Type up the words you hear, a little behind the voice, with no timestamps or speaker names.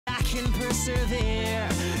can persevere,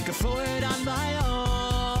 go forward on my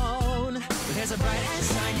own. There's a bright and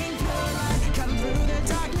shining blue light coming through the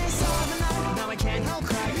darkness of the night. Now I can't help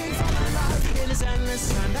crying for my life in this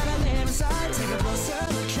endless time that I live inside. Take a closer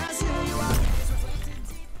look at who you are.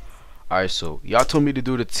 Alright, so y'all told me to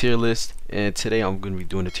do the tier list, and today I'm gonna be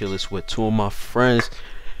doing the tier list with two of my friends.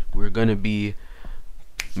 We're gonna be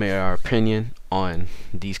making our opinion on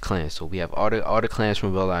these clans. So we have all the clans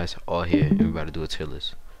from Bloodlines all here, and we're about to do a tier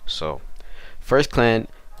list. So first clan,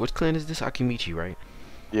 which clan is this? Akimichi, right?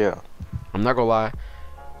 Yeah. I'm not gonna lie,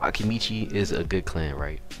 Akimichi is a good clan,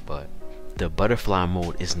 right? But the butterfly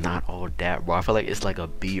mode is not all that, bro. I feel like it's like a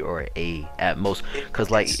B or an A at most,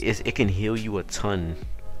 cause like it can heal you a ton.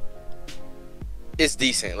 It's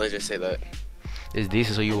decent. Let's just say that. It's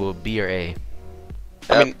decent, so you a B or A.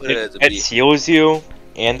 I mean, it heals you,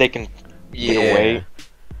 and they can get away.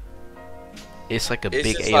 It's like a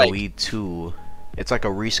big just AoE like, too. It's like a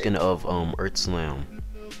reskin of Earth Slam.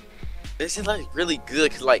 This is like really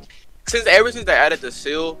good, cause like ever since they added the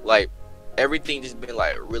seal, like everything just been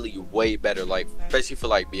like really way better. Like especially for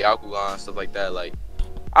like Byakugan and stuff like that. Like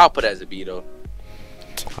I'll put it as a B though.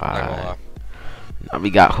 Alright. Now we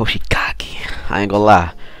got Hoshikage. I ain't gonna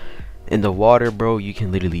lie. In the water, bro, you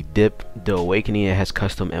can literally dip. The awakening, it has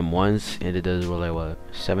custom M1s, and it does like what,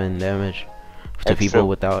 7 damage to people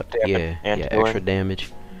without extra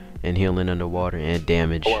damage and healing underwater and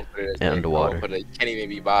damage and underwater. It can't even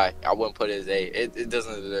be by. I wouldn't put it as A. It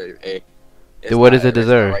doesn't deserve A. Then what does it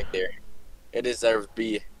deserve? Right there. It deserves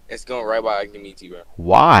B. It's going right by Akimichi, bro.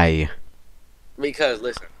 Why? Because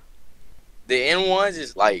listen, the N1s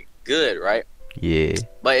is like good, right? Yeah.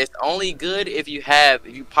 But it's only good if you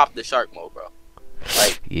pop the shark mode, bro.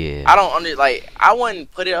 Like yeah. I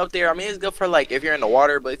wouldn't put it up there. I mean, it's good for like if you're in the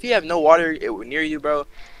water, but if you have no water near you, bro,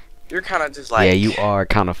 you're kind of just like, yeah, you are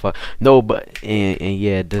kind of fuck. No, but and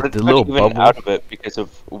yeah, the little bubble out of it because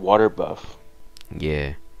of water buff.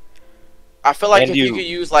 Yeah. I feel like if you could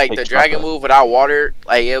use like the dragon move without water,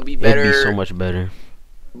 like it'll be better. It'd be so much better.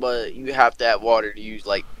 But you have to have water to use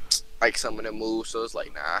like some of the moves, so it's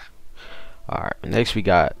like nah. Alright, next we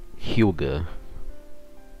got Hyuga.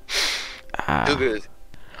 Hyuga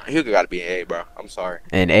gotta be an A, bro. I'm sorry.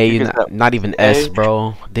 And A, not even S,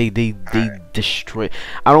 bro. They destroy.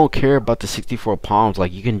 I don't care about the 64 palms.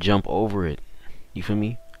 Like you can jump over it. You feel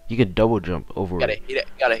me? You can double jump over it. You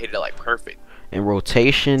gotta hit it like perfect. And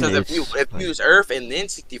rotation. Because if you use Earth and then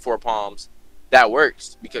 64 palms, that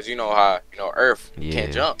works because you know how Earth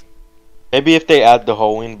can't jump. Maybe if they add the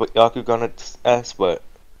whole wing, but Yakugan it's S, but.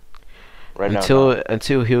 Right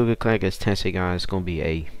until Hyuga clan gets Tensegan, it's gonna be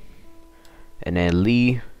A. And then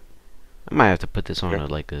Lee, I might have to put this on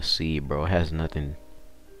like a C, bro. It has nothing.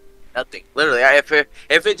 Nothing. Literally,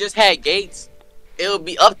 if it just had gates, it would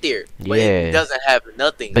be up there. But it doesn't have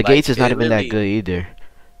nothing. The gates is not even that good either.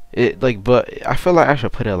 But I feel like I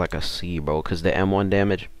should put it like a C, bro, because the M1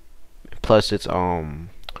 damage, plus it's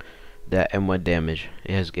that M1 damage,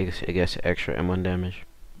 it gets extra M1 damage.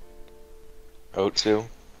 O2.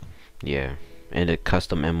 Yeah, and the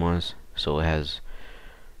custom M1s, so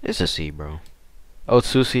it's a C, bro.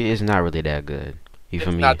 Otsusi is not really that good. You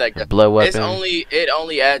feel me? Not that good. Blood weapon. It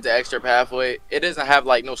only adds an extra pathway. It doesn't have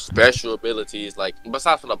like no special abilities like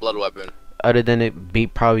besides for the blood weapon. Other than it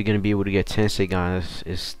probably gonna be able to get Tensegan,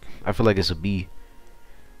 I feel like it's a B.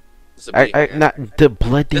 It's a B, not the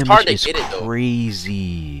blood damage is it,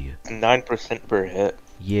 crazy. 9% per hit.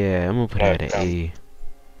 Yeah, I'm gonna put that at A.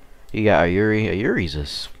 You got Ayuri. Ayuri's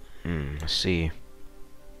let's see.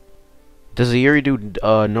 Does Ayuri do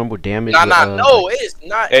normal damage? No, it's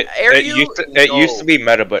not. It used to be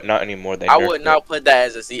meta, but not anymore. I would not put that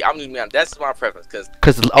as a C. I'm just being honest. That's my preference,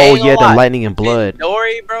 cause the lightning and blood.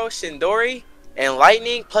 Shindori and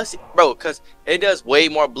lightning plus, bro, cause it does way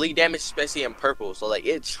more bleed damage, especially in purple. So like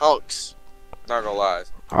it chunks. Not gonna lie.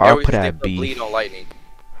 I'll put that at B. Bleed on lightning.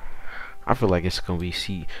 I feel like it's gonna be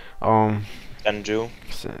C. Senju.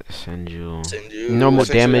 Normal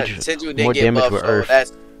damage. Senju more damage buff, with so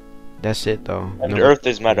Earth. That's it though. And Earth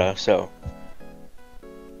is meta, so.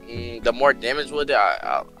 The more damage with it,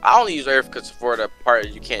 I only use Earth because for the part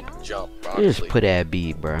you can't jump. Honestly. Just put it at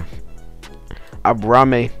B, bro.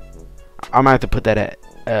 Abrame, I might have to put that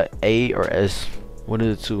at A or S. One of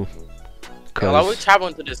the two. Cause we're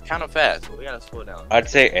traveling through this kind of fast. So we gotta slow down. I'd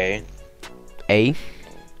say A. A.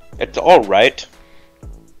 It's all right.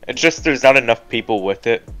 It's just there's not enough people with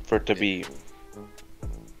it for it to be.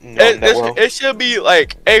 It should be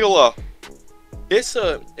like Agala. It's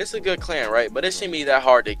a good clan, right? But it shouldn't be that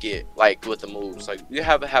hard to get, like with the moves. Like you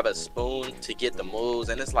have to have a spoon to get the moves,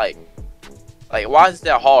 and it's like why is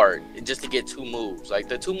that hard just to get 2 moves? Like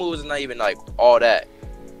the 2 moves is not even like all that.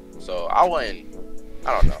 So I wouldn't.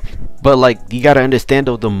 I don't know. But like you gotta understand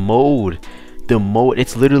though, the mode,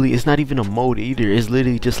 it's literally, it's not even a mode either. It's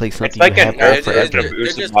literally just like something like you a have nerf on for forever. extra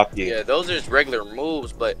boost of hockey. Yeah, those are just regular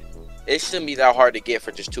moves, but it shouldn't be that hard to get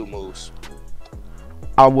for just 2 moves.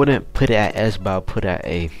 I wouldn't put it at S, but I'll put it at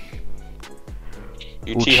A.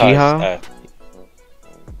 Uchiha?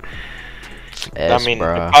 S, I mean,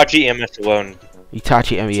 bruh. Itachi MS alone.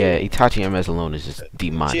 Itachi MS alone is just D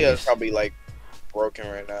Chia's minus. probably like broken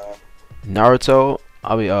right now. Naruto,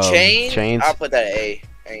 I mean, Chains. I'll put that at A.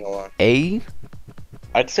 Ain't gonna lie. A?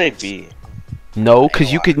 I'd say B. No,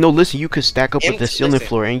 cause you could listen. You could stack up with the ceiling listen,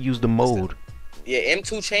 floor and use the mode. Yeah,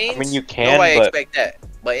 M2 chains. I mean, you can, Nobody but expect that.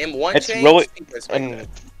 But M1 it's chains, really people expect and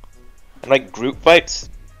that. like group fights.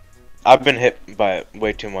 I've been hit by it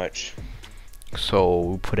way too much. So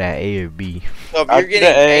we put at A or B. So if I'd you're put getting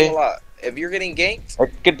it A. ganked a lot, if you're getting ganked,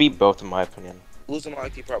 It could be both, in my opinion. losing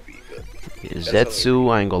Monkey probably good.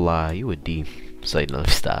 Zetsu, I ain't gonna lie, you a D. It's like another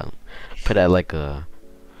style. Put that like a,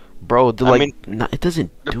 bro. I mean, it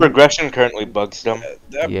doesn't The do. progression currently bugs them.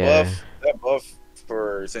 Yeah. That buff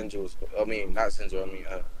for Senju was, I mean, not Senju, I mean,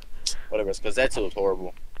 whatever, because that too was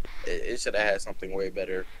horrible. It should have had something way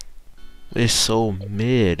better. It's so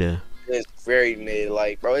mid. It's very mid,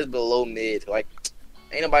 like, bro, it's below mid. Like,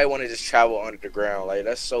 ain't nobody want to just travel under the ground. Like,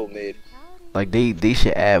 that's so mid. Like they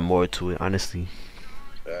should add more to it, honestly.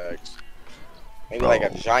 Maybe Bro. like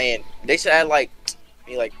a giant. They should add like,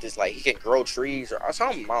 maybe like this, like he can grow trees or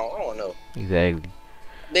something. I don't know. Exactly.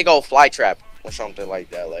 Big old fly trap or something like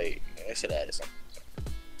that. Like, they should add something.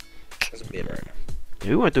 That's a bit right now.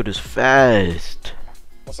 We went through this fast.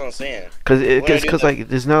 That's what I'm saying. Cause like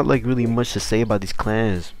there's not like really much to say about these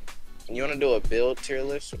clans. You want to do a build tier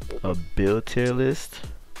list? A build tier list?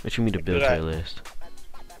 What you mean a build tier list?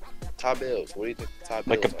 Top builds. What do you think the top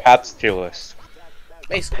Like a builds are? Pat's tier list.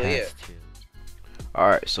 Basically, yeah.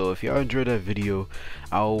 Alright, so if y'all enjoyed that video,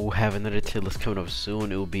 I'll have another tier list coming up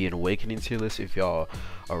soon. It will be an Awakening tier list if y'all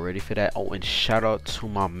are ready for that. Oh, and shout out to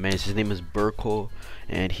my man. His name is Burko,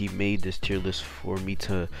 and he made this tier list for me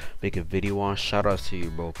to make a video on. Shout out to you,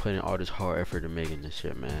 bro. Putting all this hard effort in making this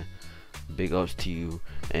shit, man. Big ups to you.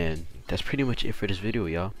 And that's pretty much it for this video,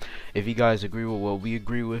 y'all. If you guys agree with what we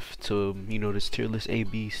agree with to, you know, this tier list A,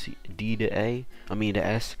 B, C, D to A, I mean to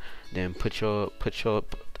S, then put your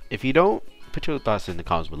if you don't, put your thoughts in the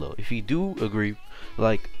comments below. If you do agree,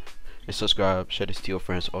 like and subscribe, share this to your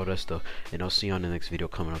friends, all that stuff, and I'll see you on the next video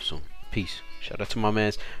coming up soon. Peace. Shout out to my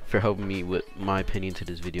mans for helping me with my opinion to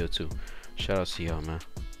this video too. Shout out to y'all, man.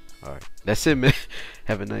 Alright, that's it, man.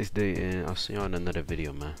 Have a nice day, and I'll see you on another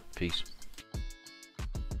video, man. Peace.